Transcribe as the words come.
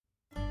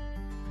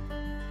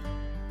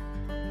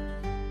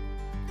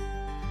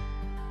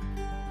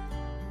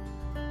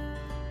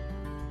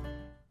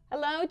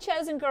Hello,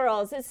 Chosen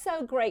Girls. It's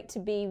so great to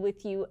be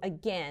with you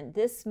again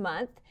this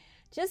month,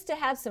 just to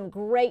have some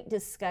great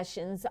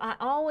discussions. I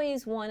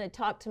always want to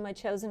talk to my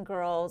Chosen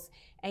Girls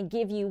and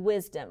give you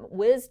wisdom.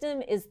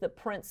 Wisdom is the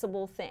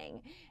principal thing.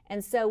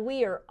 And so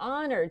we are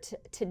honored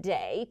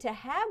today to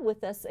have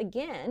with us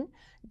again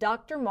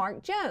Dr.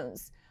 Mark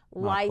Jones,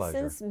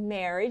 licensed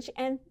marriage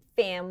and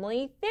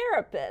family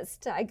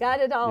therapist. I got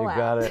it all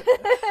out. You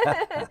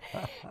got it.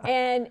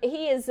 And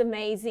he is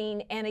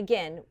amazing. And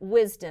again,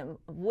 wisdom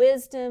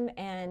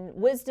and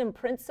wisdom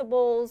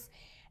principles.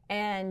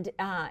 And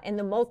in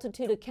the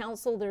multitude of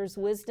counsel, there's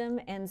wisdom.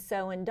 And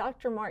so, and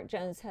Dr. Mark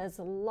Jones has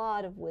a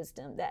lot of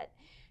wisdom that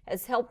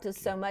has helped us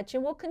so much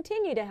and will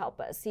continue to help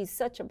us. He's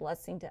such a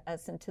blessing to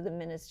us and to the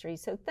ministry.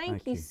 So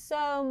thank you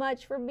so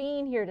much for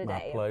being here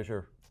today. My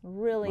pleasure.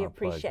 Really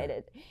appreciate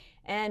it.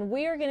 And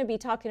we are going to be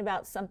talking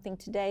about something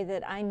today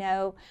that I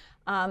know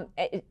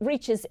it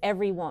reaches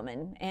every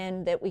woman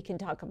and that we can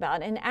talk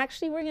about. And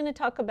actually, we're going to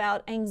talk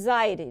about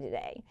anxiety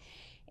today.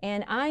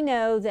 And I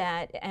know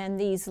that in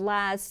these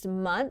last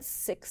months,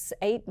 6,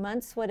 8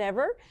 months,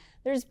 whatever,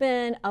 there's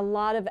been a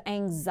lot of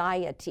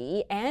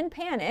anxiety and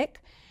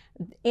panic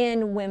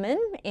in women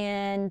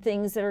and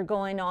things that are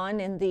going on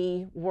in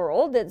the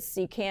world that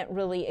you can't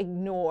really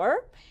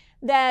ignore,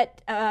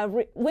 that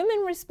women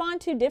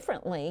respond to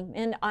differently,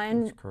 and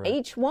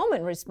each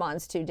woman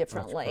responds to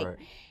differently.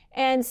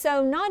 And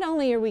so not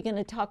only are we going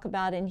to talk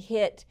about and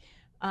hit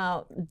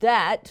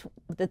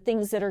the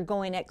things that are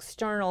going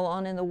external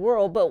on in the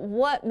world, but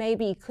what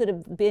maybe could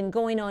have been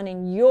going on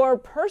in your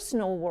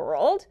personal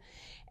world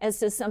as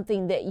to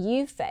something that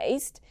you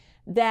faced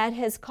that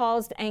has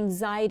caused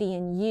anxiety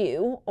in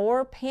you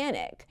or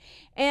panic,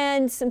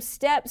 and some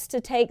steps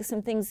to take,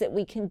 some things that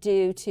we can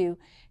do to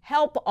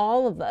help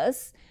all of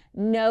us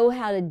know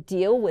how to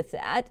deal with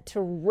that, to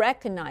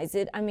recognize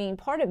it. I mean,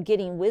 part of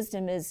getting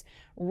wisdom is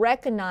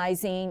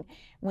recognizing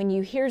when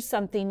you hear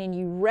something and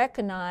you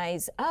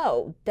recognize,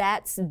 oh,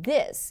 that's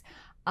this.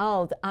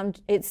 Oh,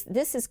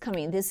 this is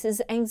coming. This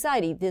is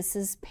anxiety. This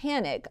is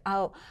panic.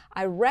 Oh,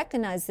 I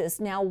recognize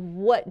this. Now,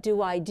 what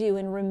do I do?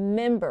 And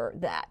remember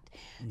that.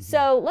 Mm-hmm.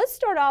 So let's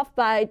start off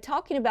by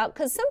talking about,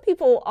 because some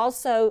people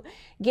also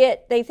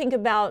they think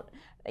about,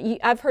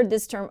 I've heard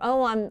this term,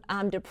 oh,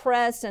 I'm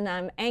depressed and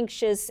I'm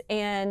anxious,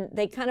 and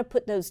they kind of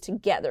put those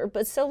together.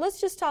 But so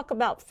let's just talk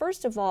about,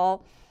 first of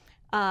all,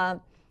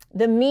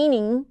 the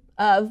meaning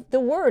of the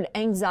word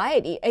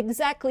anxiety.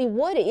 Exactly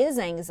what is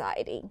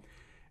anxiety?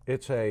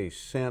 It's a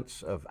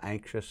sense of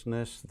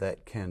anxiousness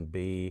that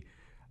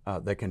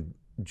can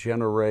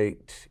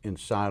generate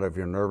inside of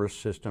your nervous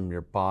system,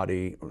 your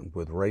body,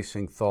 with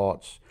racing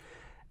thoughts,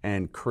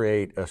 and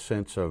create a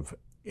sense of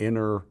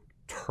inner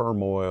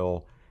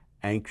turmoil,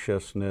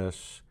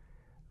 anxiousness,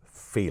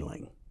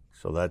 feeling.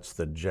 So that's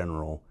the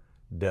general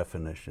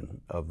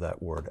definition of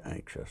that word,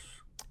 anxious.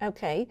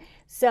 Okay,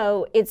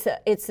 so it's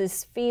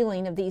this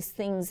feeling of these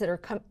things that are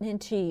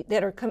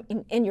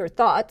coming in your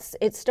thoughts.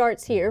 It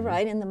starts here, mm-hmm.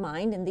 right, in the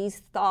mind, and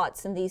these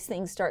thoughts and these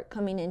things start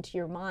coming into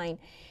your mind,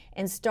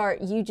 and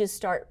you just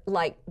start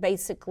like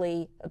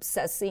basically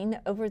obsessing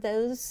over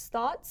those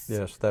thoughts.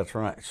 Yes, that's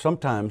right.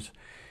 Sometimes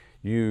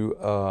you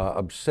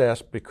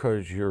obsess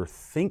because you're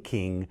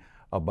thinking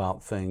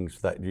about things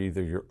that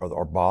either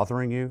are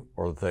bothering you,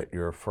 or that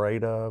you're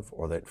afraid of,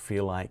 or that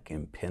feel like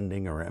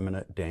impending or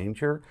imminent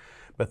danger.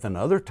 But then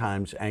other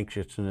times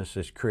anxiousness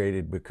is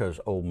created because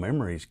old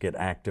memories get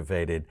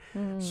activated.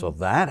 Mm. So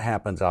that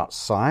happens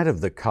outside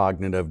of the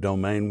cognitive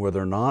domain, where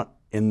they're not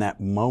in that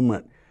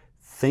moment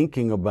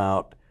thinking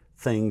about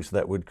things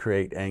that would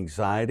create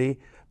anxiety,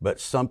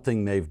 but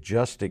something they've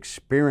just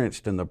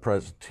experienced in the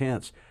present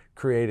tense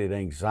created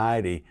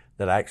anxiety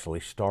that actually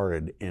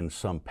started in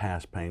some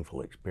past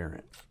painful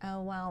experience.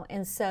 Oh, wow.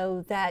 And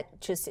so that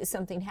just is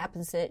something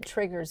happens and it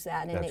triggers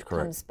that, and it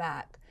comes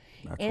back.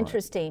 That's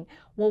interesting. Right.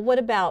 Well, what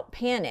about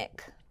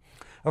panic?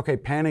 Okay,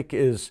 panic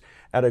is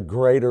at a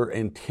greater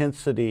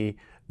intensity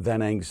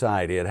than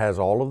anxiety. It has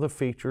all of the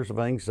features of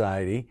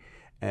anxiety,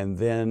 and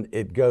then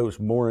it goes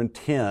more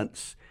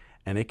intense,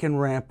 and it can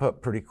ramp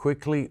up pretty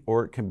quickly,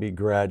 or it can be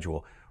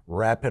gradual.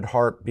 Rapid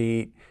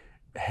heartbeat,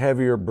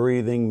 heavier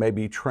breathing,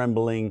 maybe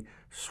trembling,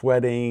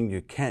 sweating.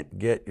 You can't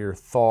get your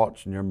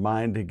thoughts and your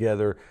mind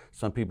together.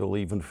 Some people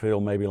even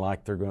feel maybe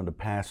like they're going to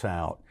pass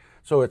out.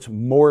 So it's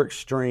more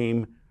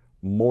extreme,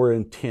 more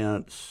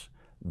intense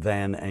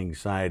than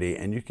anxiety.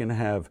 And you can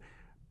have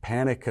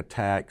panic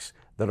attacks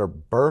that are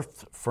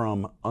birthed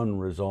from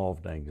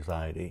unresolved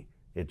anxiety.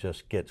 It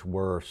just gets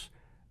worse,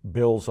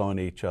 builds on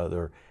each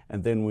other.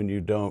 And then when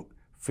you don't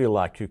feel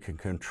like you can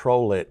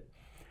control it,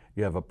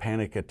 you have a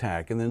panic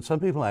attack. And then some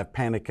people have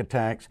panic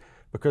attacks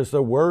because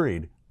they're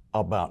worried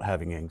about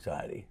having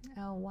anxiety.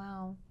 Oh,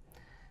 wow.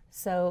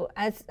 So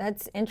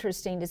that's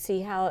interesting to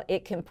see how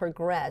it can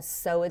progress.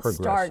 So it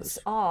starts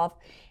off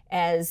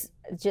as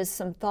just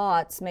some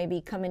thoughts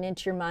maybe coming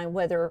into your mind,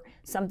 whether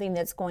something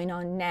that's going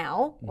on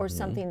now or mm-hmm.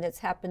 something that's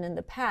happened in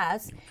the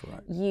past. That's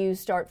right. You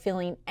start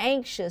feeling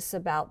anxious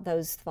about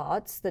those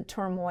thoughts, the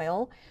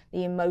turmoil,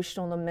 the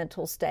emotional, the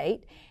mental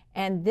state.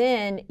 and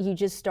then you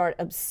just start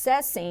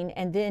obsessing,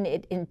 and then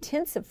it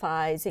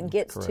intensifies and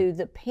gets to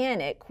the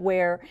panic,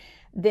 where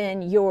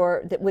then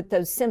you're with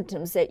those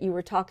symptoms that you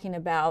were talking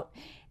about,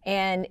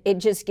 and it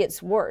just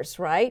gets worse,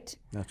 right?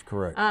 That's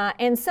correct.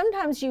 And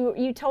sometimes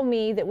you told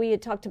me that we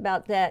had talked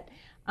about that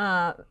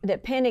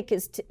that panic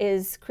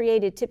is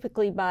created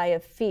typically by a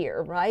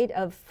fear, right?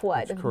 Of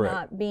what? That's of correct.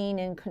 Not being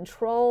in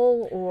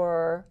control,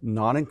 or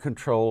Not in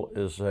control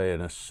is an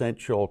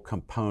essential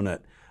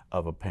component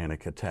of a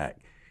panic attack.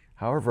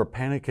 However, a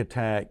panic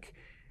attack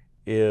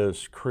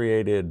is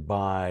created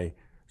by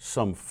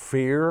some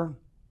fear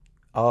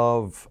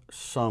of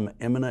some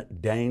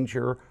imminent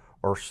danger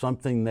or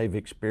something they've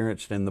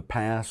experienced in the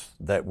past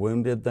that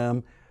wounded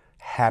them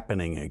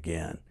happening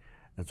again.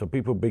 And so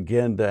people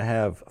begin to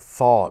have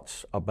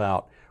thoughts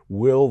about,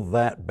 will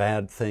that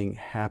bad thing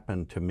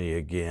happen to me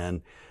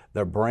again?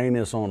 Their brain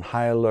is on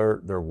high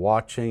alert. They're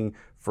watching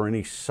for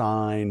any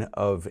sign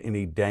of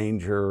any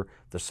danger,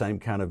 the same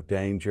kind of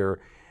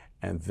danger.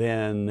 And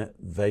then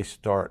they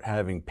start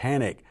having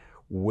panic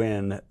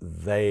when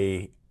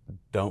they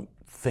don't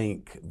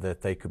think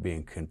that they could be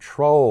in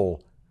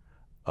control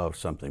of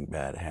something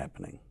bad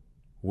happening,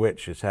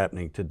 which is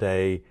happening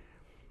today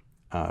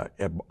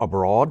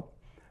abroad,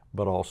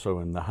 but also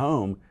in the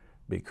home,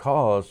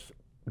 because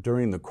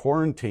during the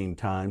quarantine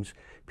times,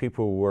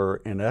 people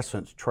were in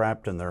essence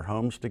trapped in their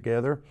homes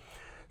together.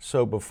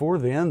 So before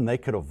then, they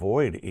could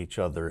avoid each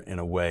other in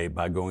a way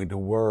by going to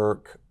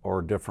work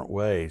or different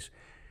ways.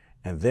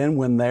 And then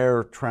when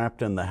they're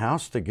trapped in the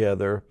house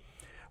together,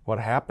 what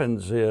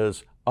happens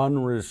is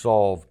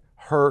unresolved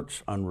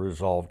hurts,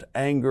 unresolved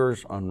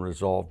angers,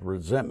 unresolved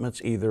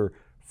resentments, either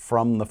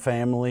from the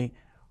family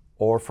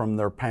or from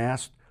their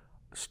past,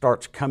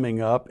 starts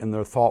coming up in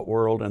their thought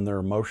world and their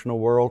emotional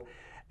world.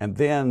 And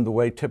then the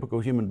way typical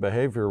human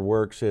behavior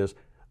works is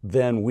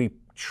then we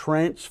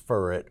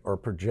transfer it or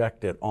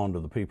project it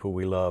onto the people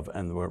we love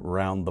and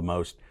around the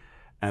most.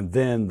 And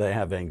then they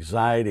have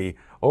anxiety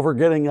over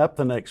getting up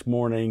the next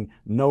morning,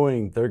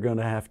 knowing they're going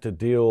to have to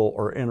deal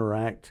or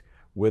interact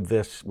with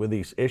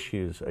these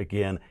issues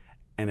again,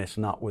 and it's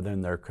not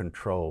within their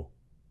control.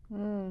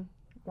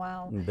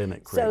 Wow. And then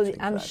it So creates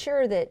I'm anxiety.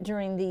 sure that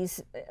during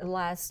these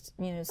last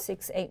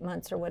 6-8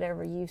 months or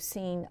whatever, you've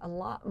seen a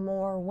lot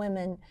more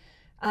women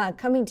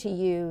coming to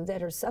you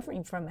that are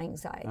suffering from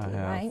anxiety, I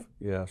have, right?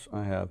 yes,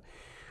 I have.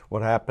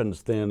 What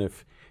happens then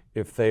if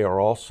they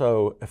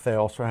also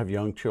have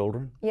young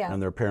children, Yeah.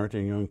 and they're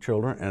parenting young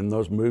children, and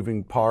those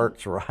moving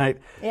parts, right?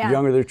 Yeah. The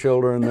younger their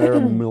children, there are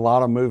a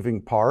lot of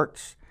moving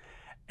parts,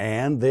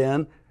 and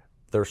then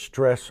there's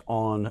stress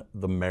on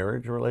the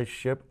marriage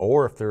relationship,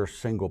 or if they're a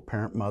single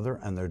parent mother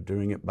and they're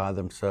doing it by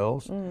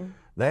themselves,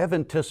 they have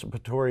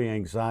anticipatory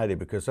anxiety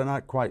because they're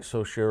not quite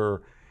so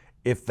sure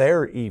if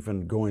they're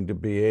even going to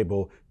be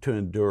able to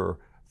endure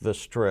the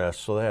stress.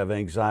 So they have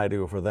anxiety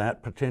over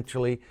that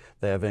potentially.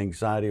 They have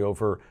anxiety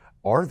over,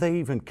 are they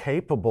even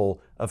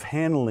capable of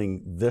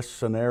handling this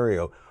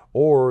scenario?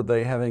 Or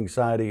they have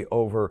anxiety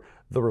over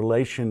the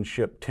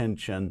relationship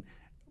tension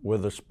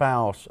with a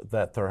spouse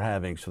that they're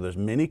having. So there's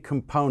many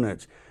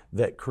components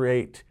that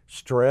create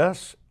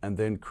stress and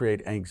then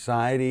create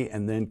anxiety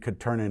and then could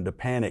turn into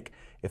panic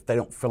if they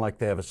don't feel like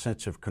they have a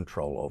sense of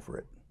control over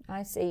it.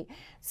 I see.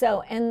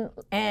 So,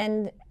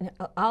 and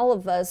all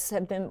of us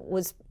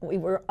we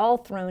were all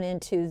thrown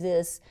into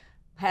this,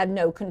 had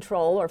no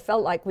control or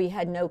felt like we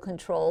had no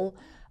control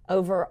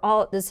over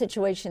all the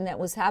situation that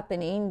was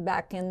happening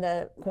back in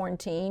the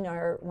quarantine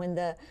or when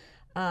the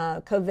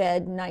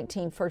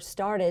COVID-19 first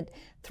started,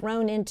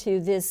 thrown into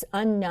this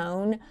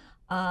unknown,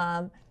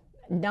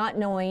 not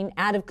knowing,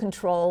 out of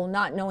control,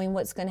 not knowing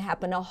what's going to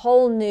happen, a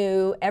whole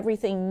new,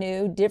 everything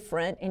new,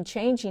 different, and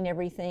changing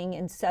everything.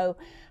 And so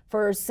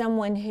for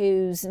someone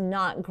who's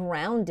not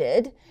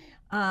grounded,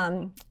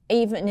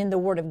 even in the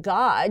Word of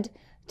God,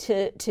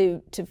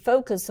 to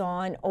focus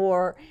on,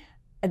 or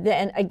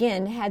then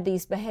again had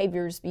these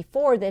behaviors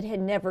before that had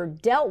never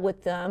dealt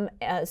with them,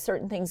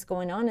 certain things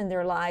going on in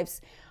their lives,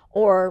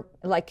 or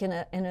like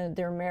in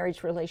their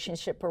marriage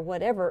relationship or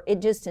whatever,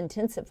 it just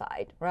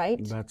intensified,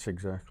 right? That's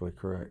exactly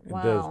correct.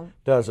 Wow. It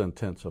does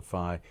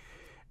intensify.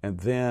 And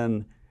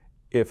then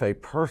if a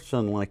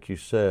person, like you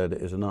said,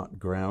 is not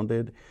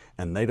grounded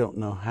and they don't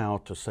know how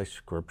to say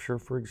Scripture,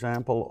 for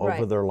example, over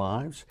Right. their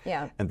lives,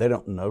 Yeah. and they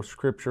don't know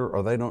Scripture,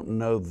 or they don't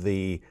know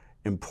the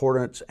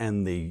importance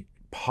and the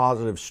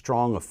positive,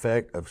 strong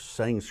effect of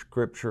saying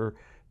Scripture,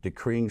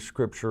 decreeing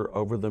Scripture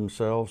over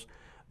themselves,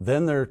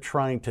 then they're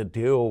trying to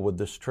deal with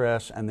the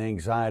stress and the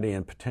anxiety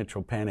and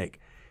potential panic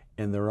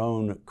in their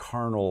own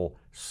carnal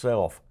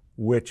self,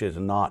 which is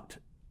not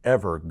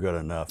ever good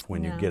enough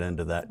when you get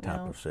into that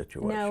type of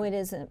situation. No, it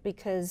isn't,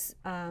 because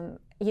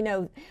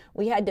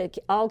we had to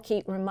all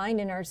keep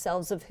reminding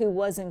ourselves of who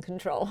was in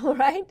control,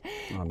 right?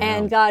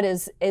 And God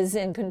is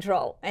in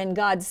control, and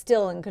God's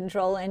still in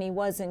control, and He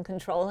was in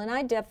control. And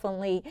I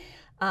definitely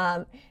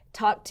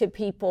talked to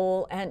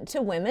people and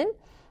to women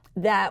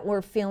that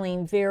were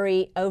feeling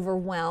very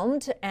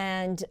overwhelmed,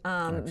 and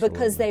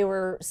because they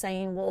were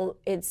saying, well,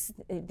 it's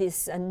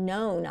this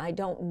unknown, I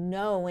don't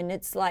know, and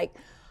it's like,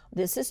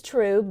 This is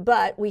true,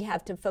 but we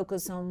have to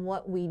focus on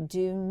what we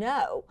do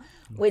know,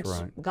 which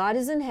God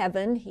is in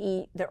heaven.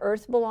 The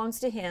earth belongs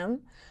to Him,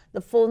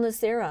 the fullness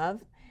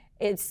thereof.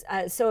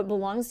 So it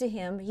belongs to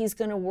Him. He's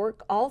going to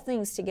work all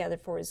things together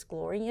for His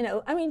glory.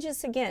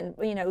 Just again,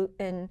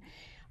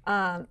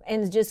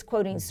 and just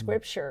quoting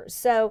Scripture.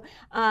 So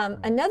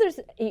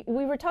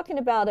we were talking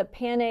about a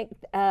panic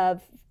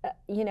of,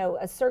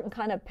 a certain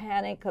kind of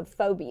panic of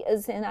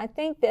phobias, and I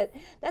think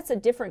that's a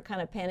different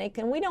kind of panic,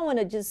 and we don't want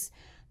to just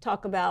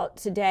talk about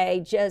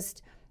today,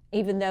 just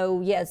even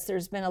though, yes,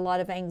 there's been a lot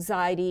of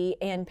anxiety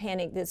and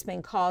panic that's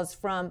been caused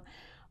from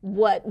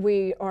what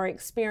we are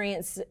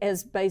experiencing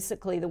as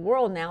basically the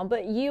world now,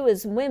 but you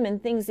as women,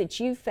 things that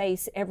you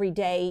face every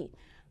day,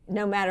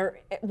 no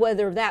matter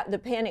whether the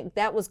panic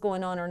that was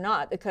going on or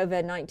not, the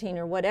COVID-19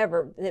 or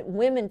whatever, that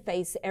women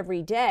face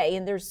every day.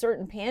 And there's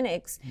certain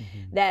panics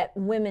that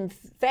women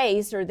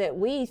face or that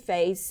we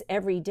face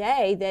every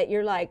day that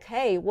you're like,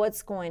 hey,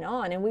 what's going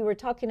on? And we were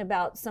talking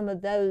about some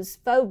of those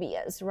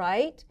phobias,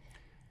 right?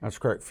 That's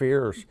correct.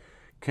 Fears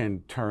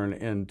can turn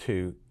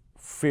into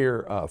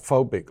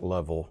phobic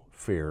level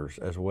fears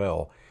as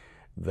well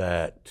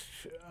that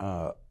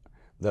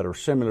are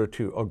similar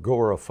to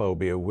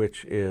agoraphobia,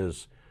 which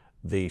is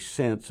the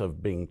sense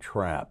of being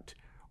trapped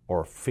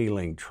or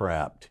feeling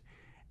trapped.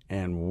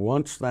 And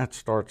once that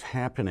starts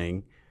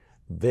happening,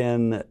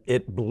 then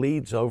it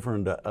bleeds over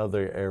into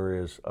other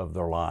areas of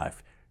their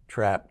life.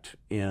 Trapped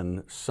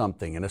in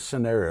something, in a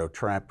scenario,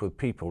 trapped with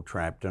people,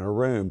 trapped in a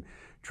room,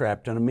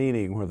 trapped in a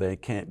meeting where they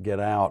can't get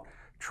out,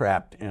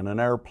 trapped in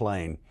an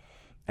airplane.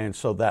 And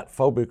so that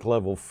phobic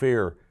level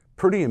fear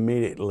pretty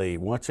immediately,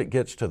 once it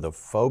gets to the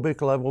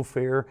phobic level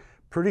fear,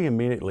 pretty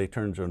immediately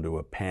turns into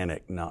a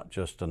panic, not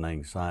just an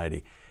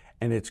anxiety.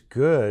 And it's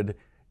good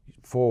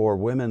for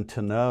women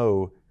to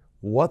know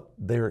what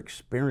they're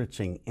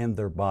experiencing in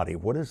their body.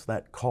 What is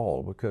that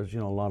called? Because,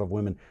 a lot of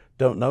women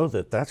don't know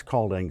that that's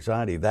called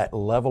anxiety. That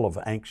level of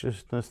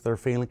anxiousness they're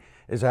feeling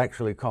is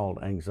actually called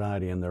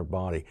anxiety in their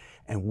body.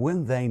 And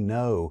when they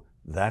know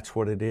that's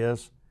what it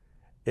is,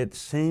 it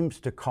seems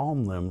to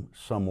calm them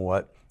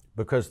somewhat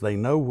because they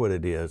know what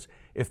it is.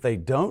 If they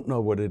don't know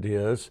what it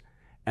is,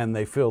 and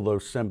they feel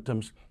those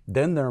symptoms,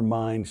 then their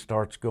mind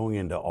starts going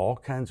into all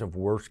kinds of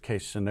worst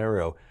case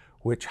scenario,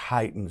 which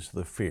heightens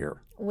the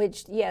fear.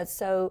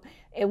 So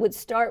it would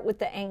start with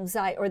the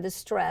anxiety or the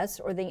stress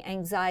or the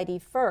anxiety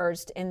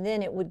first, and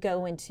then it would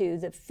go into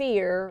the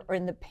fear or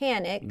in the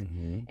panic,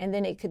 and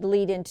then it could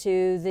lead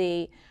into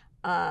the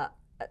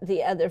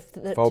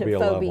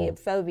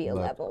phobia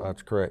level.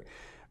 That's correct.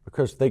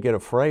 Because they get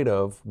afraid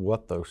of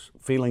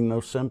feeling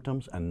those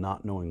symptoms and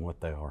not knowing what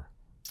they are.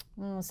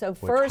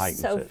 First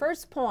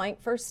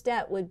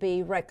step would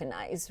be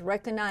recognize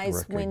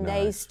when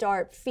they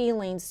start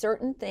feeling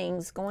certain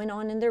things going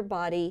on in their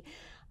body,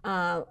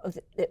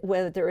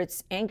 whether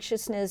it's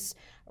anxiousness,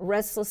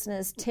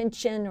 restlessness,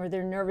 tension, or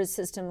their nervous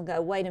system. Go,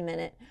 wait a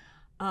minute,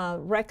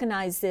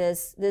 recognize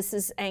this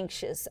is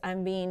anxious.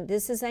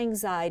 This is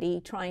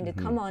anxiety trying to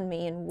come on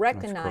me, and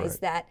recognize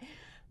that.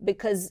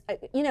 Because,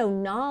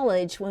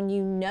 knowledge, when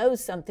you know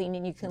something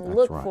and you can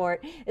look for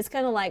it, it's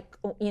kind of like,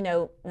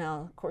 well,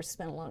 of course, it's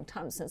been a long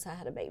time since I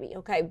had a baby,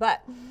 okay,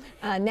 but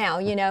now,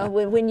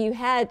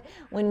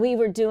 when we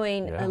were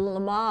doing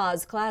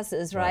Lamaze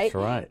classes, right? That's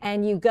right.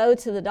 And you go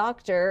to the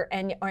doctor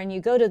and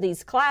you go to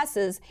these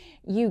classes,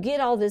 you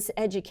get all this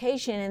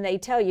education and they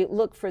tell you,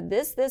 look for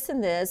this, this,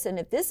 and this, and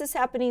if this is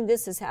happening,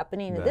 this is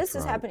happening, and this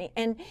is happening.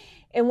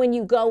 And when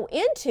you go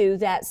into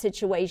that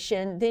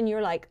situation, then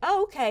you're like,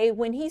 oh, okay,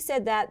 when he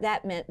said that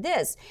meant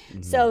this.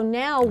 So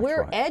now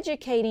we're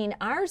educating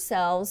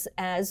ourselves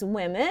as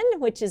women,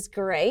 which is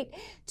great,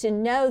 to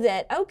know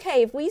that,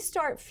 okay, if we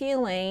start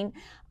feeling,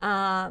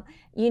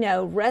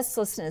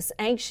 restlessness,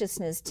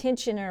 anxiousness,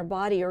 tension in our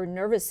body or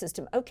nervous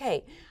system,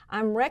 okay,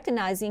 I'm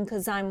recognizing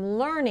because I'm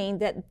learning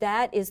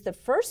that is the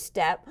first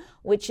step,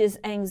 which is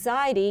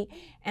anxiety,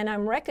 and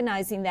I'm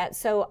recognizing that.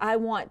 So I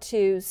want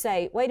to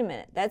say, wait a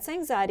minute, that's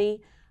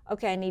anxiety.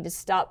 Okay, I need to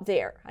stop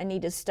there. I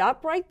need to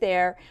stop right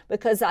there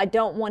because I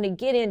don't want to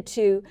get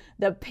into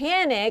the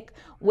panic,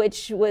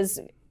 which was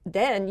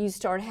then you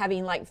start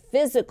having like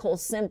physical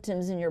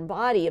symptoms in your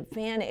body of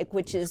panic,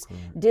 which is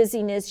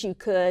dizziness. You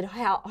could,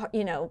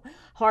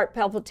 heart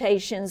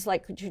palpitations,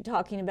 like what you're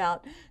talking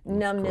about,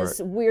 numbness,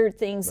 weird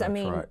things.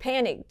 That's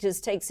panic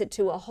just takes it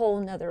to a whole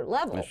nother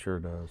level. It sure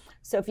does.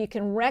 So if you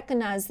can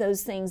recognize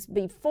those things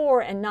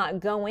before and not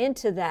go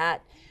into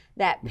that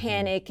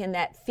panic and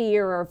that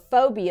fear or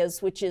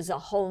phobias, which is a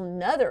whole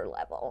nother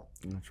level.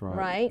 That's right.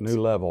 Right?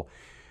 New level.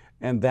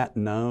 And that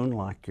known,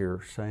 like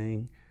you're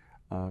saying,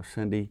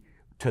 Cindy,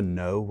 to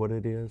know what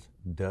it is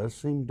does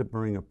seem to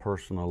bring a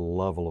person a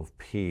level of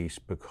peace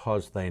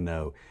because they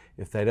know.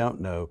 If they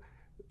don't know,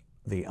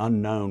 the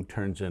unknown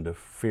turns into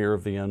fear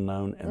of the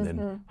unknown and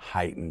then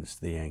heightens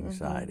the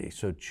anxiety.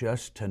 So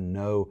just to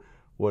know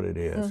what it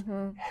is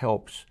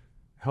helps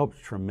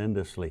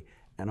tremendously.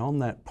 And on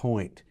that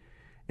point,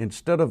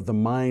 instead of the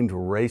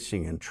mind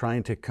racing and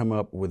trying to come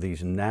up with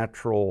these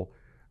natural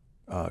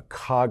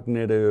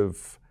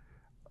cognitive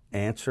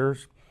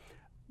answers,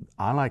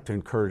 I like to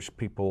encourage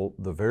people,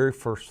 the very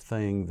first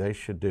thing they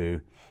should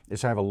do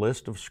is have a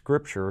list of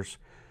scriptures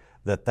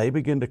that they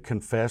begin to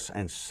confess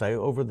and say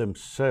over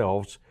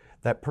themselves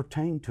that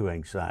pertain to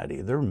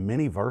anxiety. There are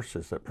many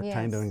verses that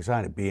pertain to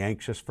anxiety. Be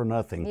anxious for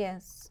nothing.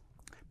 Yes.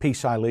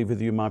 Peace I leave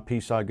with you, my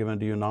peace I give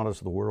unto you, not as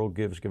the world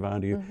gives, give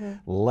unto you.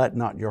 Let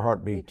not your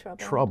heart be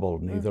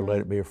troubled, neither let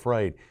it be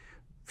afraid.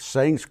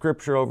 Saying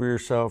scripture over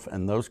yourself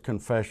and those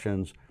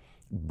confessions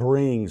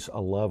brings a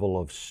level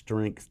of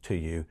strength to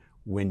you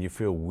when you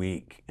feel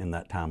weak in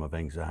that time of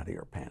anxiety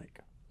or panic.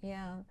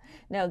 Yeah,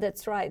 no,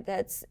 that's right.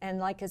 And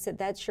like I said,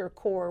 that's your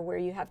core where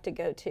you have to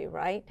go to,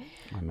 right?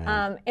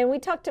 Amen. And we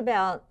talked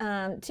about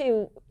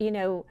too,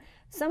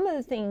 some of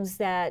the things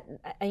that,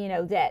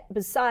 that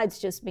besides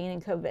just being in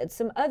COVID,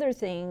 some other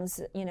things,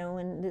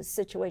 in this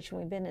situation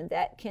we've been in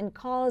that can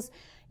cause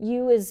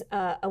you as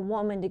a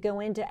woman to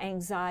go into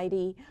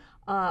anxiety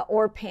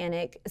or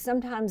panic.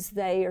 Sometimes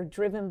they are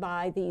driven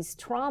by these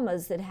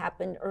traumas that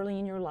happened early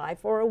in your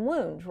life or a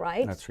wound,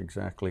 right? That's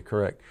exactly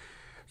correct.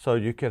 So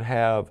you could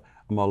have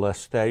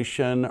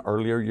molestation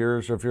earlier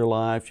years of your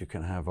life, you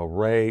can have a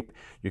rape,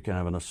 you can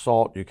have an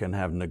assault, you can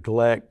have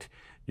neglect,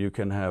 you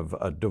can have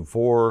a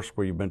divorce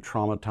where you've been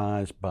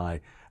traumatized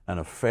by an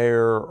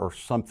affair or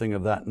something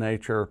of that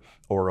nature,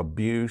 or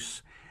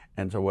abuse.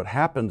 And so what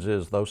happens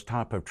is those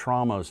type of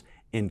traumas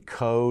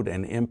encode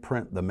and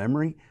imprint the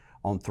memory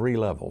on 3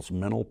 levels: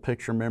 mental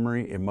picture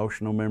memory,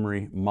 emotional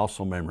memory,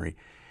 muscle memory.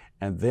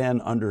 And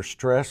then under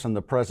stress in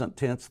the present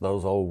tense,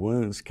 those old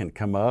wounds can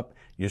come up.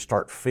 You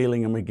start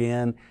feeling them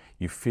again.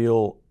 You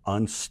feel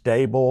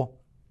unstable.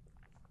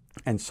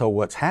 And so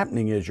what's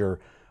happening is your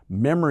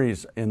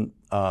memories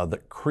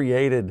that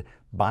created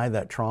by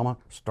that trauma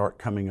start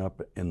coming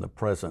up in the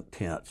present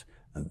tense.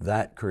 And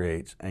that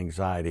creates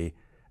anxiety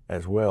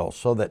as well.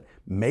 So that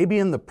maybe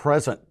in the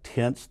present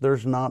tense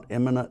there's not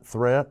imminent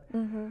threat,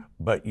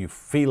 but you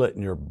feel it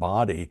in your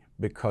body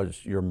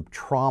because your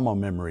trauma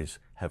memories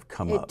have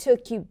come up. It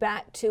took you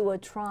back to a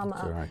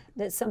trauma,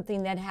 that's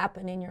something that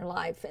happened in your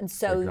life. And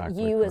so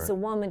you as a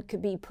woman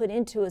could be put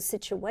into a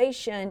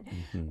situation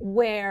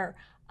where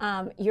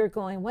you're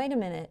going, wait a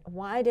minute,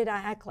 why did I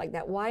act like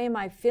that? Why am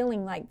I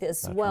feeling like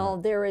this?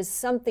 There is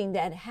something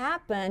that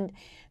happened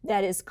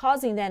that is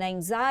causing that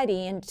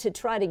anxiety, and to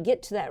try to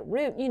get to that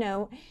root,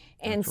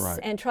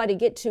 and try to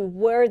get to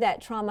where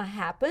that trauma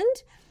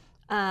happened,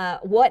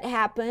 what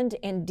happened,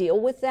 and deal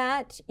with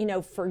that,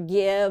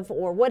 forgive,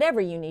 or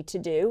whatever you need to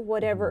do,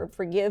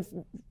 forgive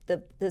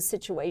the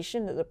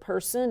situation or the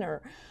person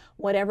or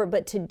whatever,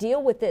 but to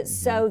deal with it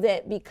so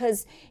that,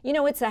 because,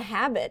 it's a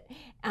habit,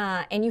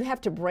 and you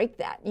have to break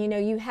that.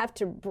 You have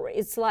to,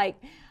 it's like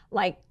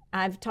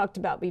I've talked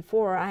about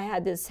before, I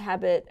had this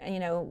habit,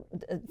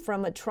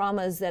 from a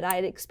traumas that I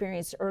had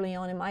experienced early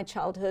on in my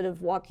childhood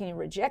of walking in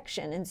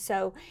rejection. And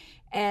so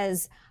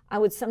as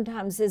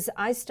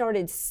I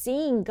started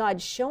seeing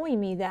God showing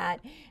me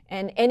that,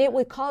 and it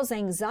would cause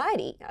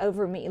anxiety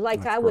over me.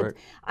 Like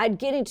I'd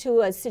get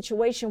into a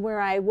situation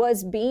where I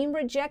was being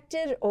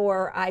rejected,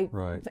 or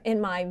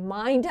in my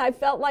mind, I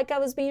felt like I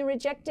was being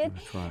rejected.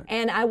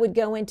 And I would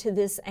go into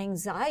this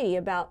anxiety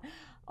about,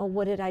 oh,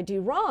 what did I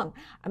do wrong?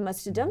 I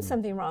must have done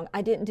something wrong.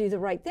 I didn't do the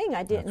right thing.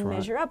 I didn't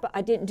measure up.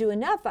 I didn't do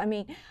enough.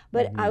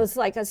 But I was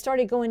like, I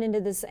started going into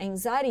this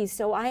anxiety.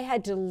 So I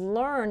had to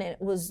learn. It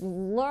was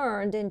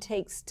learned and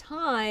takes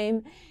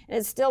time. And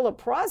it's still a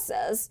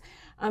process.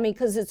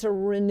 Because it's a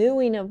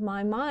renewing of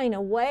my mind.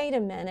 Wait a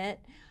minute.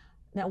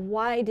 Now,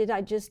 why did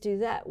I just do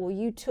that? Well,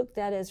 you took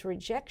that as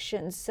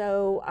rejection.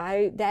 So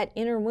that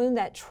inner wound,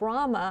 that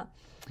trauma,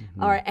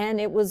 and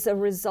it was a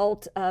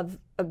result of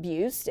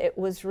abuse. It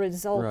was a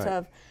result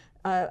of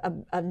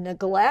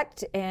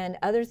neglect and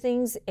other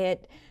things.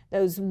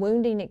 Those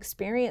wounding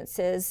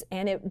experiences,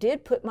 and it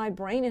did put my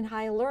brain in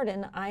high alert.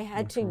 And I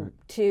had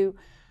to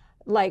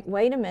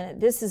wait a minute,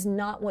 this is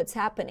not what's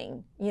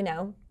happening.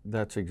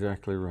 That's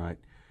exactly right.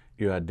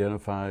 You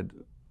identified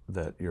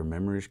that your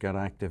memories got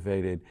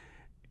activated.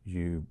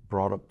 You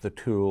brought up the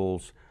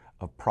tools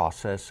of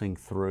processing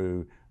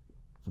through,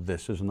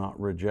 this is not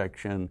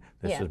rejection,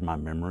 this is my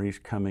memories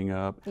coming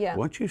up.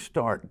 Once you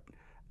start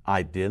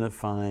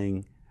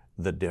identifying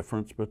the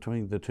difference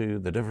between the two,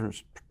 the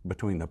difference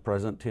between the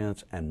present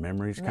tense and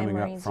memories coming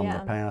up from the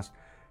past,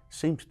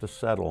 seems to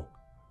settle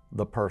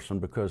the person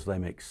because they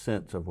make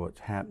sense of what's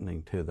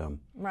happening to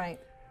them. Right.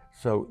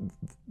 So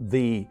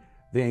the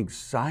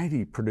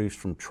anxiety produced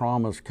from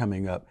traumas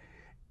coming up,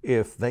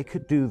 if they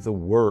could do the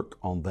work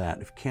on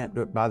that, if can't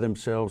do it by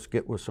themselves,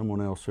 get with someone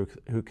else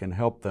who can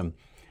help them.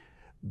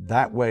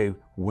 That way,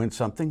 when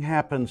something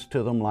happens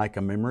to them, like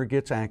a memory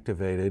gets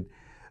activated,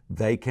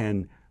 they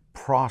can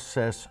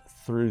process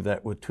through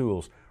that with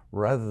tools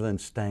rather than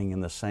staying in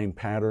the same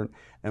pattern.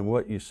 And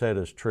what you said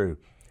is true.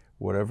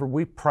 Whatever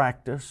we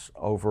practice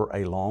over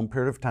a long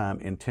period of time,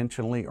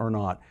 intentionally or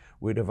not,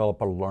 we develop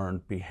a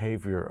learned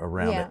behavior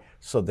around it.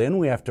 So then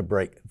we have to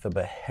break the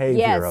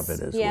behavior of it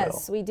as well.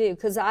 Yes, we do,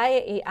 because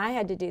I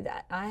had to do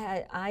that.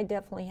 I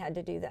definitely had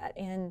to do that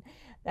in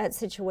that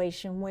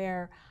situation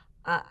where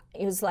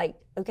it was like,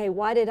 okay,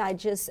 why did I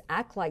just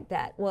act like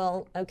that?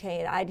 Well,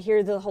 okay, I'd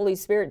hear the Holy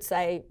Spirit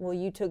say, well,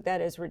 you took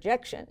that as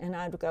rejection. And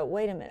I'd go,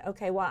 wait a minute.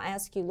 Okay, well, I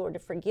ask you, Lord, to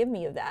forgive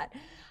me of that.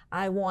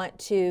 I want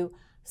to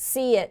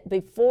see it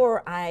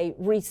before I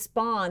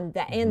respond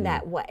in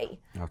that way.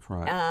 That's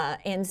right.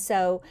 And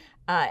so,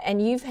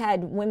 and you've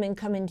had women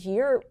come into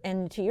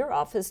your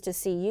office to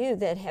see you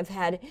that have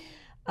had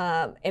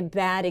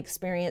bad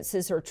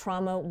experiences or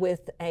trauma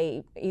with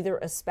either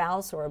a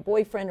spouse or a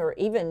boyfriend or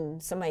even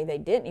somebody they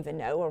didn't even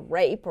know, a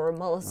rape or a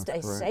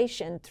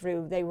molestation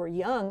through they were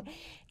young,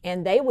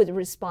 and they would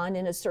respond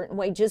in a certain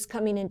way just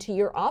coming into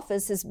your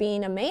office as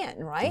being a man,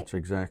 right? That's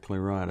exactly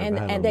right.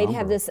 And they'd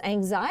have this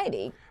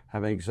anxiety.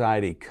 Have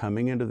anxiety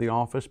coming into the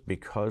office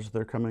because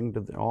they're coming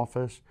to the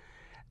office.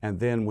 And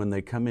then when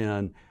they come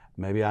in,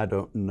 maybe I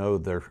don't know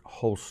their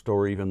whole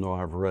story, even though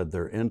I've read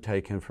their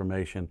intake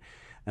information.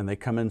 And they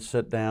come in,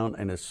 sit down,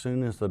 and as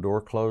soon as the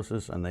door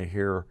closes and they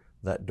hear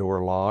that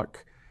door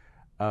lock,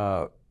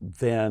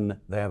 then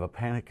they have a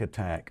panic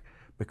attack,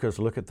 because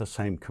look at the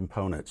same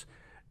components.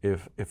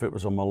 If it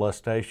was a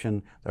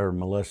molestation, they were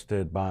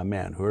molested by a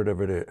man,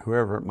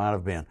 whoever it might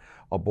have been,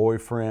 a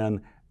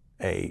boyfriend,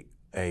 a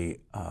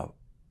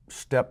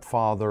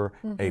stepfather,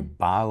 a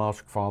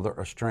biological father,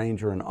 a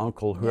stranger, an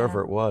uncle, whoever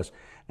it was.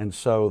 And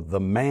so the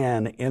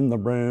man in the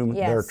room,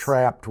 they're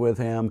trapped with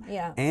him,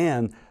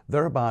 and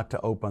they're about to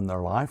open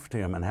their life to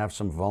him and have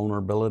some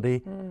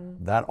vulnerability.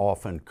 That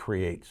often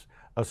creates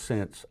a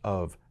sense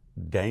of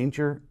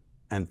danger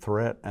and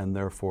threat, and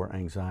therefore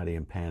anxiety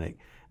and panic.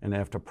 And they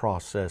have to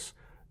process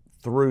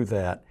through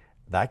that.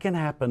 That can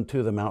happen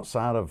to them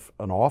outside of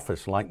an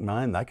office like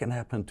mine. That can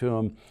happen to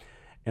them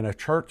in a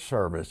church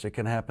service. It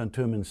can happen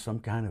to them in some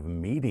kind of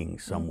meeting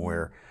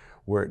somewhere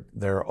where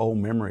their old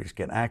memories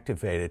get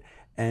activated.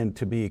 And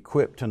to be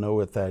equipped to know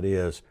what that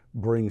is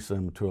brings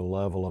them to a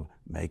level of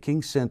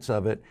making sense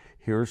of it.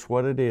 Here's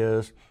what it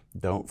is.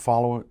 Don't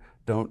follow it.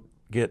 Don't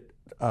get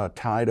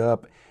tied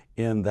up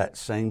in that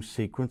same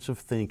sequence of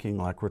thinking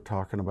like we're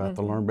talking about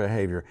the learned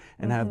behavior,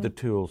 and have the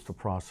tools to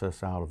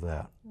process out of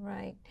that.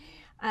 Right.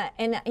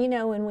 And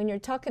when you're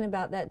talking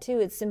about that too,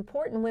 it's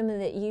important, women,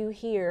 that you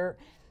hear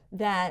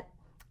that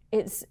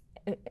it's,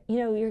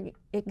 your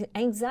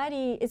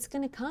anxiety, it's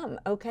going to come,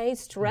 okay?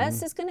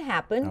 Stress is going to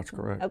happen. That's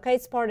correct. Okay,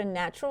 it's part of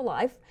natural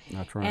life.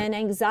 That's right. And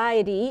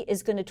anxiety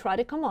is going to try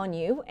to come on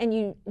you, and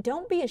you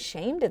don't be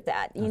ashamed of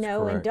that, That's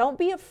correct. and don't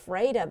be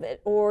afraid of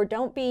it, or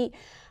don't be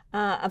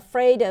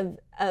afraid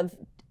of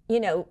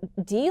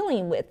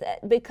dealing with it,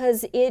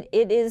 because it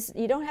is,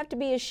 you don't have to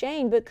be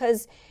ashamed,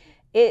 because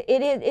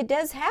it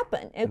does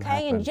happen,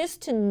 okay? And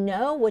just to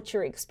know what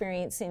you're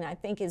experiencing, I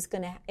think is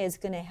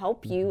gonna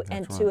help you,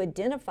 and to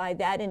identify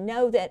that and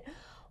know that,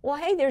 well,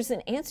 hey, there's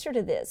an answer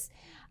to this.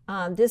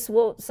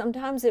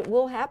 Sometimes it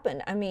will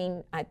happen. I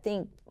mean, I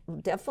think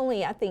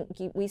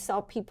we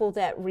saw people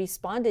that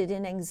responded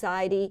in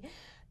anxiety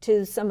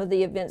to some of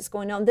the events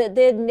going on that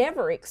they'd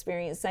never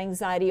experienced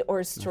anxiety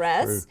or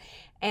stress,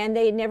 and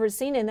they'd never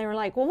seen it, and they were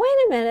like, well, wait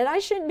a minute, I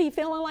shouldn't be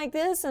feeling like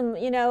this, and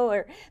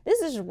or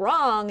this is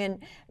wrong, and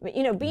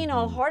being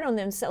all hard on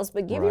themselves.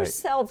 But give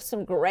yourself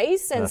some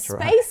grace and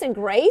space and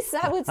grace,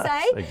 I would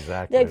say.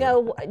 Exactly. To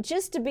go,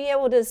 just to be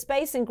able to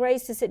space and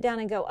grace to sit down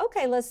and go,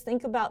 okay, let's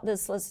think about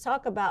this, let's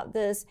talk about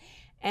this,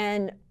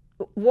 and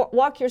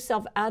walk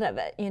yourself out of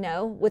it,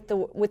 with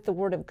the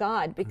Word of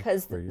God,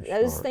 because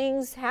those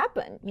things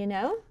happen,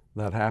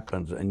 That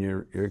happens, and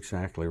you're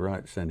exactly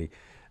right, Cindy.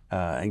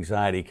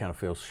 Anxiety kind of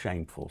feels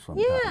shameful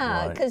sometimes.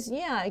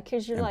 Yeah,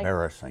 because you're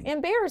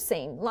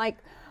embarrassing, like,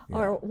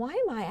 or why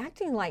am I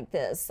acting like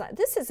this?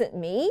 This isn't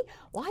me.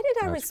 Why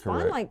did I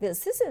respond like this?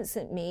 This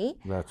isn't me.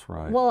 That's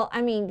right. Well,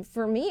 I mean,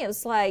 for me,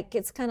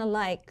 it's kind of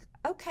like,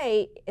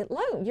 okay,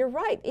 you're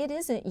right. It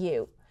isn't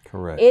you.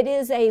 Correct. It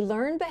is a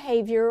learned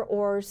behavior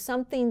or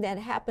something that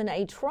happened,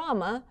 a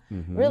trauma.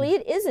 Really,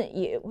 it isn't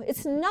you.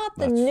 It's not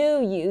the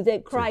new you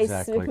that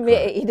Christ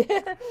made.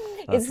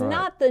 It's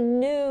not the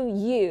new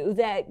you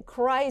that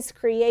Christ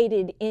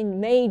created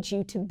and made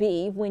you to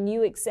be when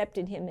you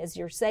accepted Him as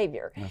your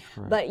Savior.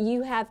 But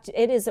you have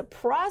to, it is a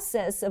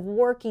process of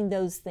working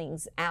those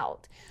things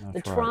out.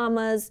 The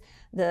traumas,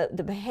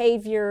 the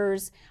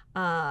behaviors,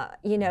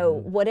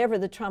 whatever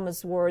the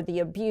traumas were, the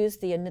abuse,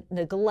 the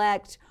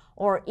neglect,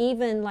 or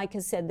even, like I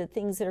said, the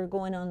things that are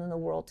going on in the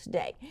world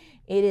today.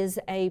 It is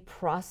a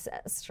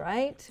process,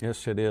 right?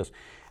 Yes, it is.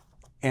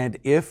 And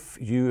if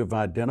you have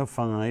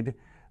identified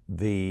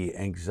the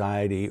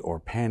anxiety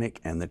or panic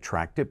and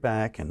tracked it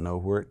back and know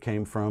where it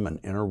came from, an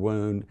inner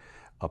wound,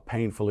 a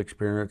painful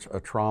experience, a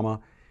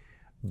trauma,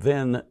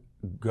 then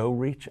go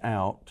reach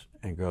out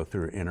and go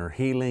through inner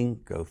healing,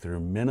 go through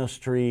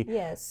ministry,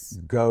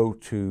 go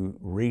to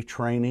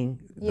retraining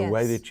the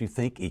way that you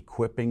think,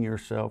 equipping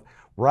yourself,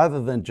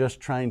 rather than just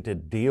trying to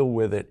deal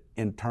with it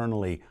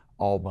internally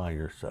all by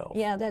yourself.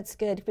 Yeah, that's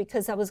good,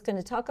 because I was going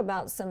to talk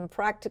about some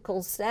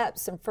practical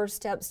steps, some first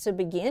steps to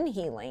begin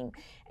healing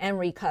and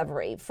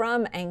recovery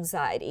from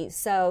anxiety.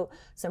 So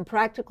some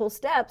practical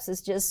steps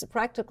is just, a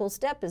practical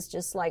step is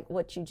just like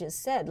what you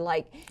just said.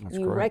 Like, That's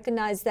you correct.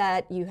 recognize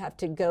that you have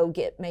to go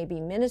get maybe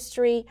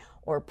ministry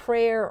or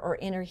prayer or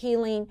inner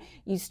healing.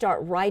 You start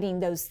writing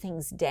those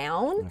things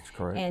down. That's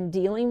correct. And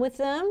dealing with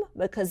them,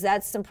 because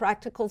that's some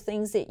practical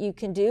things that you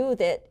can do,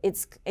 that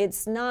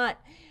it's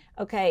not,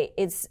 okay,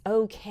 it's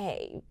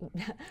okay.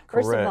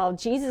 First of Correct. all,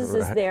 Jesus is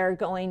Correct. there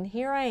going,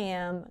 here I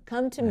am,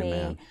 come to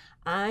Amen. me.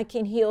 I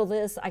can heal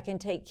this, I can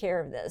take care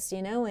of this,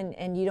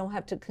 and you don't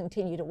have to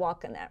continue to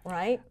walk in that,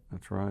 right?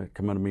 That's right.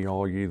 Come unto me,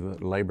 all you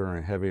that labor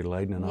and heavy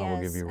laden, and I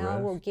will give you rest.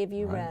 I will give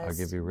you Right? rest.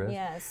 I'll give you rest.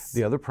 Yes.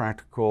 The other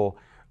practical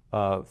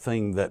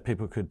thing that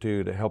people could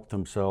do to help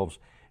themselves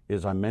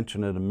is, I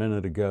mentioned it a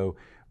minute ago,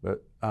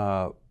 but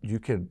you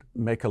could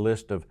make a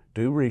list of,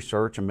 do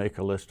research and make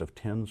a list of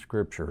 10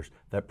 scriptures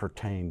that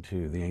pertain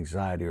to the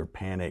anxiety or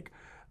panic,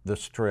 the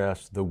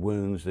stress, the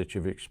wounds that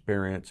you've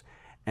experienced,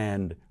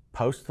 and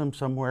post them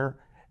somewhere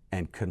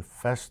and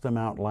confess them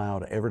out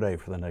loud every day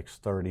for the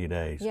next 30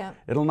 days. Yeah.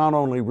 It'll not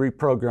only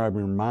reprogram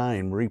your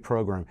mind,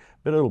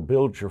 but it'll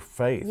build your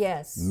faith,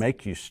 Yes.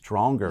 make you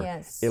stronger.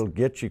 Yes. It'll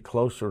get you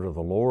closer to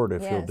the Lord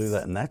if you'll do Yes.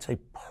 that. And that's a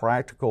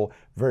practical,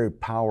 very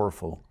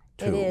powerful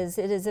tool. It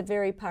is a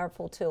very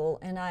powerful tool,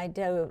 and I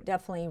do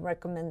definitely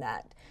recommend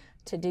that,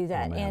 to do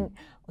that. Amen. And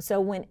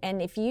so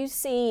if you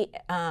see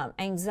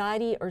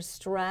anxiety or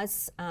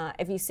stress,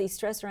 if you see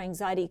stress or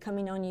anxiety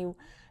coming on you,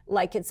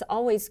 like, it's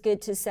always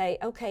good to say,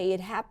 okay, it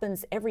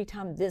happens every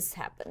time this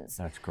happens.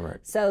 That's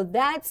correct. So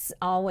that's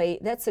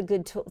a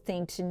good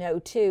thing to know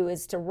too,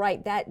 is to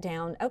write that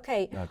down.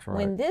 Okay, That's right.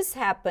 when this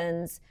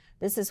happens,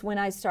 this is when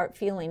I start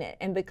feeling it.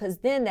 And because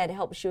then that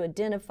helps you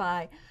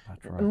identify,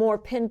 right. more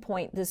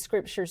pinpoint the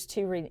scriptures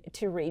to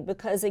read.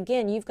 Because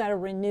again, you've got to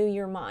renew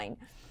your mind.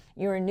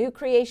 You're a new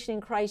creation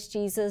in Christ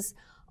Jesus.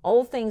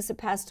 Old things have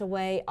passed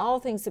away, all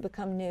things have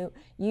become new.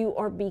 You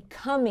are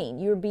becoming,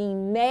 you're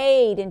being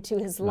made into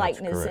his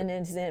likeness correct. and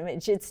his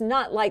image. It's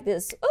not like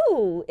this,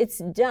 oh, it's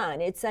done.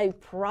 It's a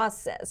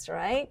process,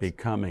 right?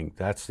 Becoming,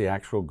 that's the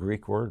actual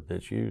Greek word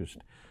that's used.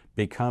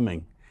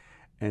 Becoming.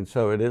 And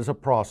so it is a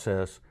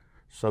process.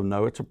 So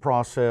know it's a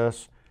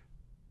process.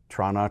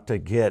 Try not to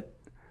get,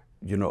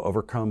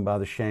 overcome by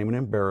the shame and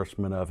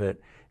embarrassment of it.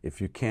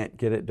 If you can't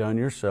get it done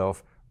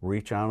yourself,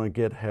 reach out and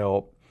get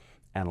help,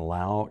 and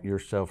allow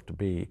yourself to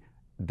be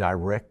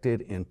directed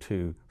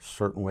into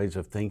certain ways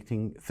of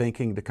thinking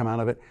to come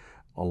out of it.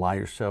 Allow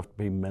yourself to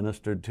be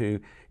ministered to.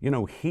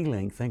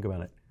 Healing, think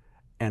about it,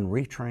 and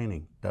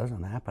retraining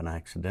doesn't happen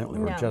accidentally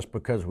or No. just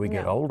because we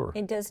get No, older.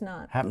 it does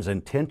not. Happens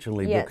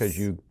intentionally Yes. because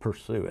you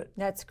pursue it.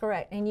 That's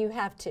correct. And you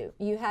have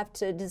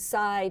to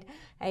decide,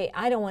 hey,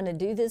 I don't want to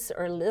do this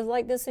or live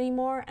like this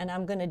anymore, and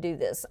I'm going to do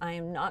this. I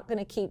am not going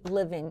to keep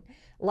living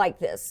like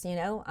this.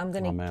 I'm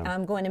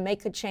going to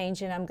make a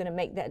change, and I'm going to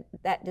make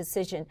that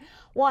decision.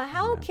 Well,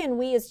 how can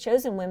we as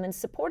chosen women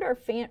support our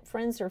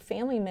friends or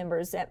family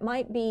members that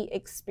might be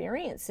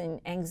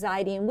experiencing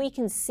anxiety, and we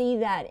can see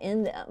that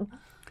in them?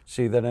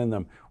 See that in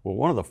them. Well,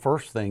 one of the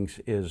first things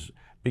is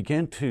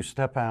begin to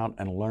step out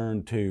and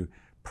learn to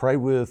pray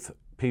with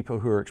people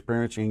who are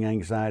experiencing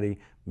anxiety,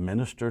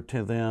 minister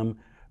to them,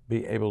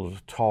 be able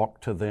to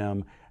talk to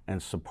them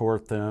and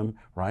support them,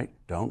 right?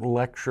 Don't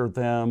lecture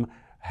them.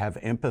 Have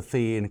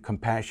empathy and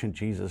compassion.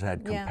 Jesus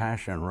had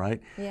compassion, right?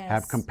 Yes.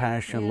 Have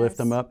compassion, lift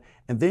them up.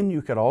 And then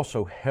you could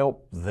also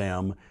help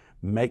them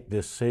make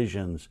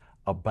decisions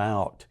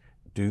about,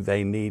 do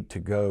they need to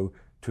go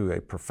to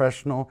a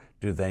professional?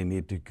 Do they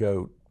need to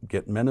go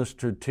get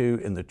ministered to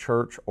in the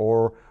church,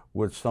 or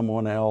would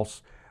someone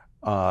else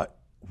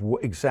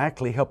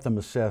exactly help them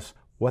assess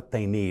what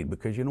they need?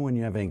 Because when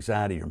you have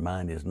anxiety, your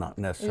mind is not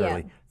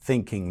necessarily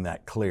thinking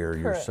that clear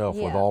yourself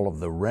with all of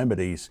the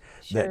remedies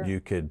that you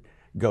could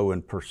go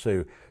and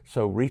pursue.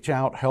 So reach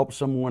out, help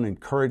someone,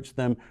 encourage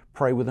them,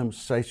 pray with them,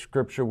 say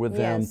scripture with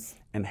them,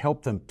 and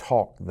help them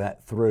talk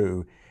that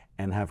through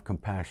and have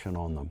compassion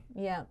on them.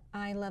 Yeah,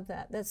 I love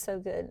that. That's so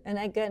good. And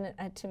again,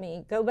 to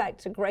me, go back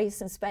to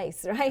grace and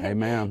space, right?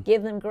 Amen.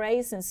 Give them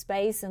grace and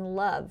space and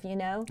love,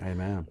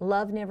 Amen.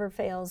 Love never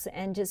fails,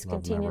 and just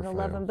continue to never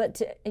love them. But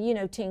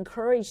to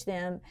encourage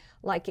them,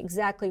 like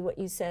exactly what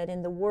you said,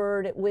 in the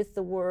Word, with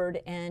the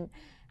Word, and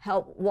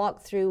help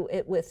walk through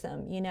it with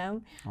them,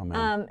 Amen.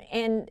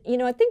 And,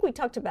 I think we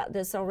talked about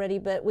this already,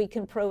 but we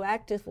can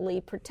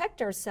proactively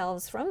protect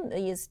ourselves from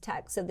these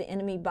attacks of the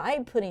enemy by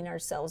putting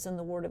ourselves in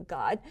the Word of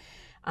God,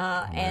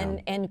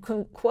 and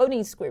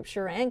quoting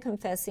Scripture and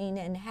confessing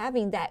and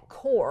having that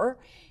core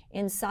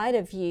inside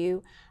of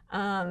you.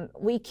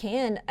 We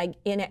can,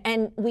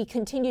 and we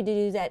continue to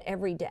do that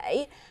every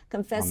day,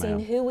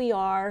 confessing who we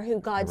are, who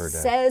God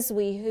says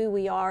who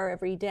we are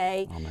every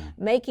day,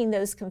 making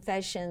those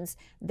confessions.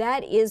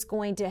 That is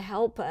going to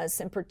help us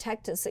and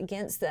protect us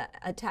against the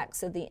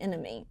attacks of the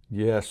enemy.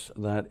 Yes,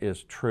 that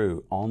is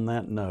true. On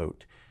that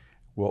note,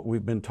 what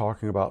we've been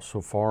talking about so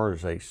far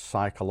is a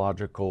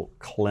psychological,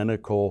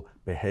 clinical,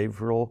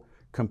 behavioral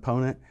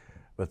component.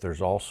 but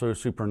there's also a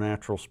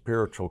supernatural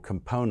spiritual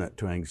component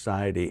to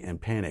anxiety and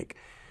panic,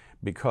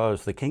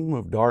 because the kingdom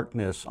of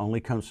darkness only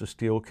comes to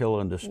steal, kill,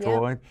 and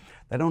destroy. Yep.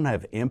 They don't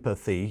have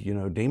empathy.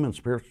 Demon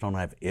spirits don't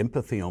have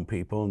empathy on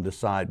people and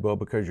decide, well,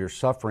 because you're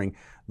suffering,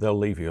 they'll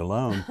leave you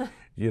alone.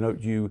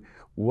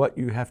 What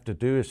you have to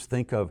do is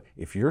think of,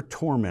 if you're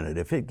tormented,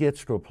 if it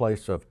gets to a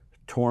place of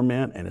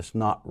torment and it's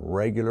not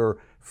regular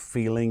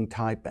feeling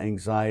type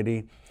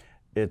anxiety,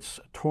 it's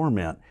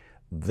torment,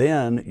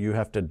 then you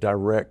have to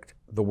direct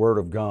the Word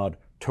of God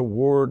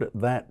toward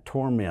that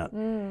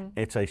torment.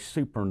 It's a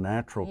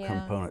supernatural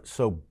component,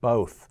 so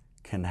both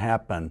can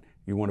happen.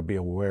 You want to be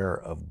aware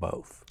of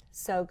both.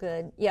 So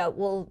good. Yeah,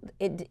 well,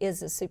 it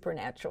is a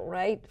supernatural,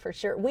 right? For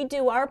sure. We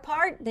do our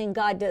part, then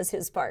God does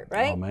His part,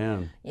 right? Oh,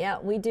 man. Yeah,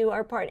 we do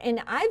our part.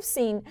 And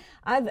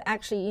I've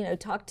actually,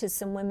 talked to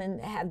some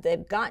women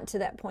they've gotten to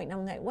that point,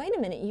 and I'm like, wait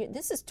a minute,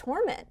 this is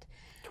torment.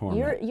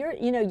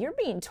 You're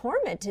being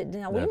tormented.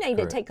 Now we need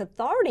to take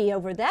authority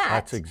over that.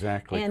 That's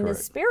exactly and correct.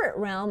 The spirit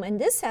realm, and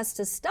this has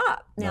to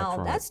stop.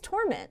 Now that's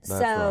torment.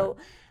 That's right.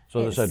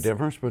 So there's a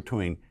difference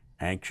between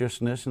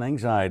anxiousness and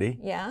anxiety.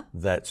 Yeah.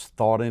 That's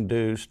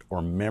thought-induced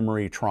or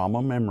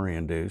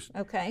memory-induced.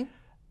 Okay.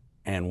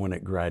 And when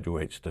it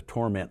graduates to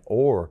torment,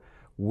 or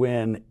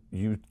when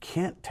you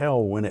can't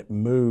tell when it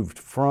moved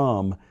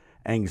from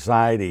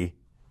anxiety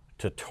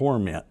to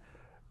torment.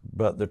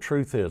 But the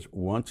truth is,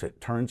 once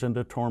it turns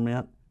into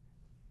torment,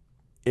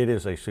 it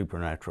is a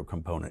supernatural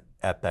component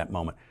at that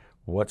moment.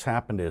 What's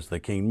happened is the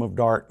kingdom of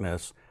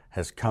darkness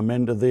has come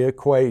into the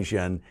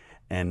equation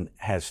and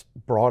has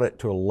brought it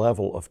to a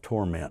level of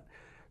torment.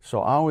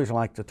 So I always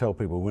like to tell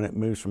people, when it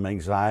moves from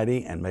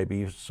anxiety and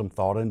maybe some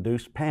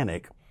thought-induced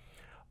panic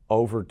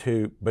over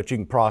to, but you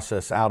can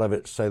process out of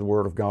it, say the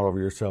Word of God over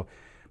yourself.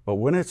 But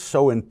when it's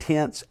so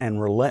intense and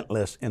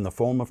relentless in the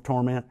form of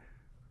torment,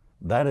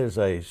 that is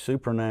a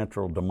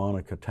supernatural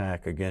demonic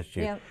attack against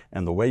you. Yep.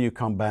 And the way you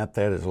combat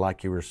that is,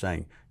 like you were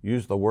saying,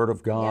 use the Word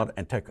of God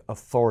and take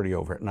authority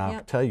over it. And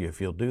I'll tell you, if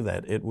you'll do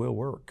that, it will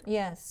work.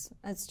 Yes,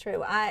 that's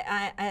true.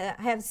 I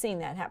have seen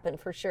that happen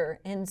for sure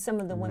in some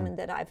of the women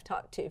that I've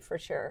talked to, for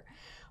sure.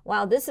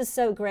 Wow, this is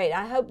so great.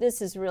 I hope this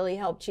has really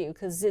helped you,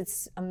 because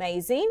it's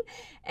amazing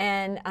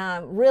and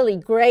really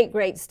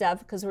great stuff,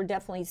 because we're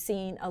definitely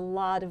seeing a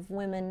lot of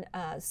women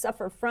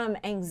suffer from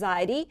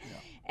anxiety. Yeah.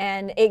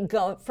 And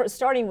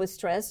starting with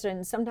stress,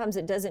 and sometimes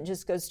it doesn't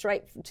just go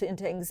straight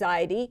into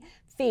anxiety,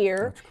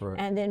 fear,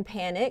 and then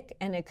panic,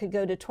 and it could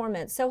go to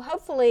torment. So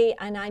hopefully,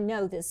 and I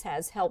know this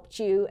has helped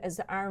you as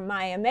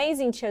my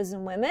amazing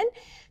chosen women,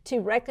 to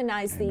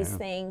recognize these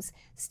things.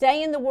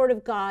 Stay in the Word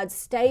of God,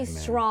 stay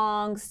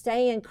strong,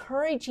 stay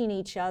encouraging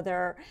each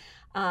other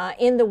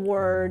in the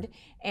Word.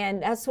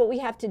 And that's what we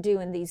have to do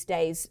in these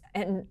days,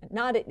 and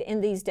not in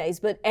these days,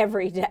 but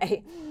every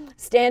day.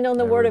 Stand on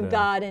the Word of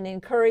God and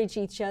encourage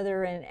each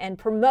other and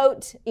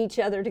promote each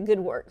other to good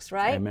works,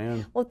 right?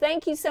 Amen. Well,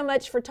 thank you so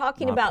much for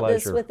talking about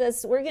this with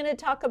us. We're going to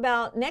talk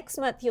about, next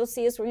month you'll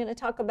see us, we're going to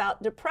talk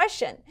about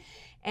depression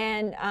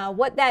and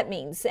what that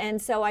means.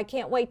 And so I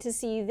can't wait to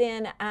see you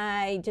then.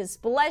 I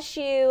just bless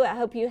you. I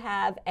hope you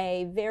have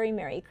a very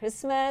Merry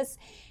Christmas.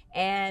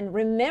 And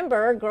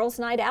remember, Girls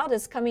Night Out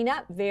is coming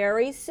up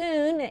very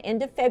soon,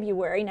 end of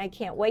February, and I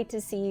can't wait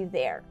to see you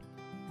there.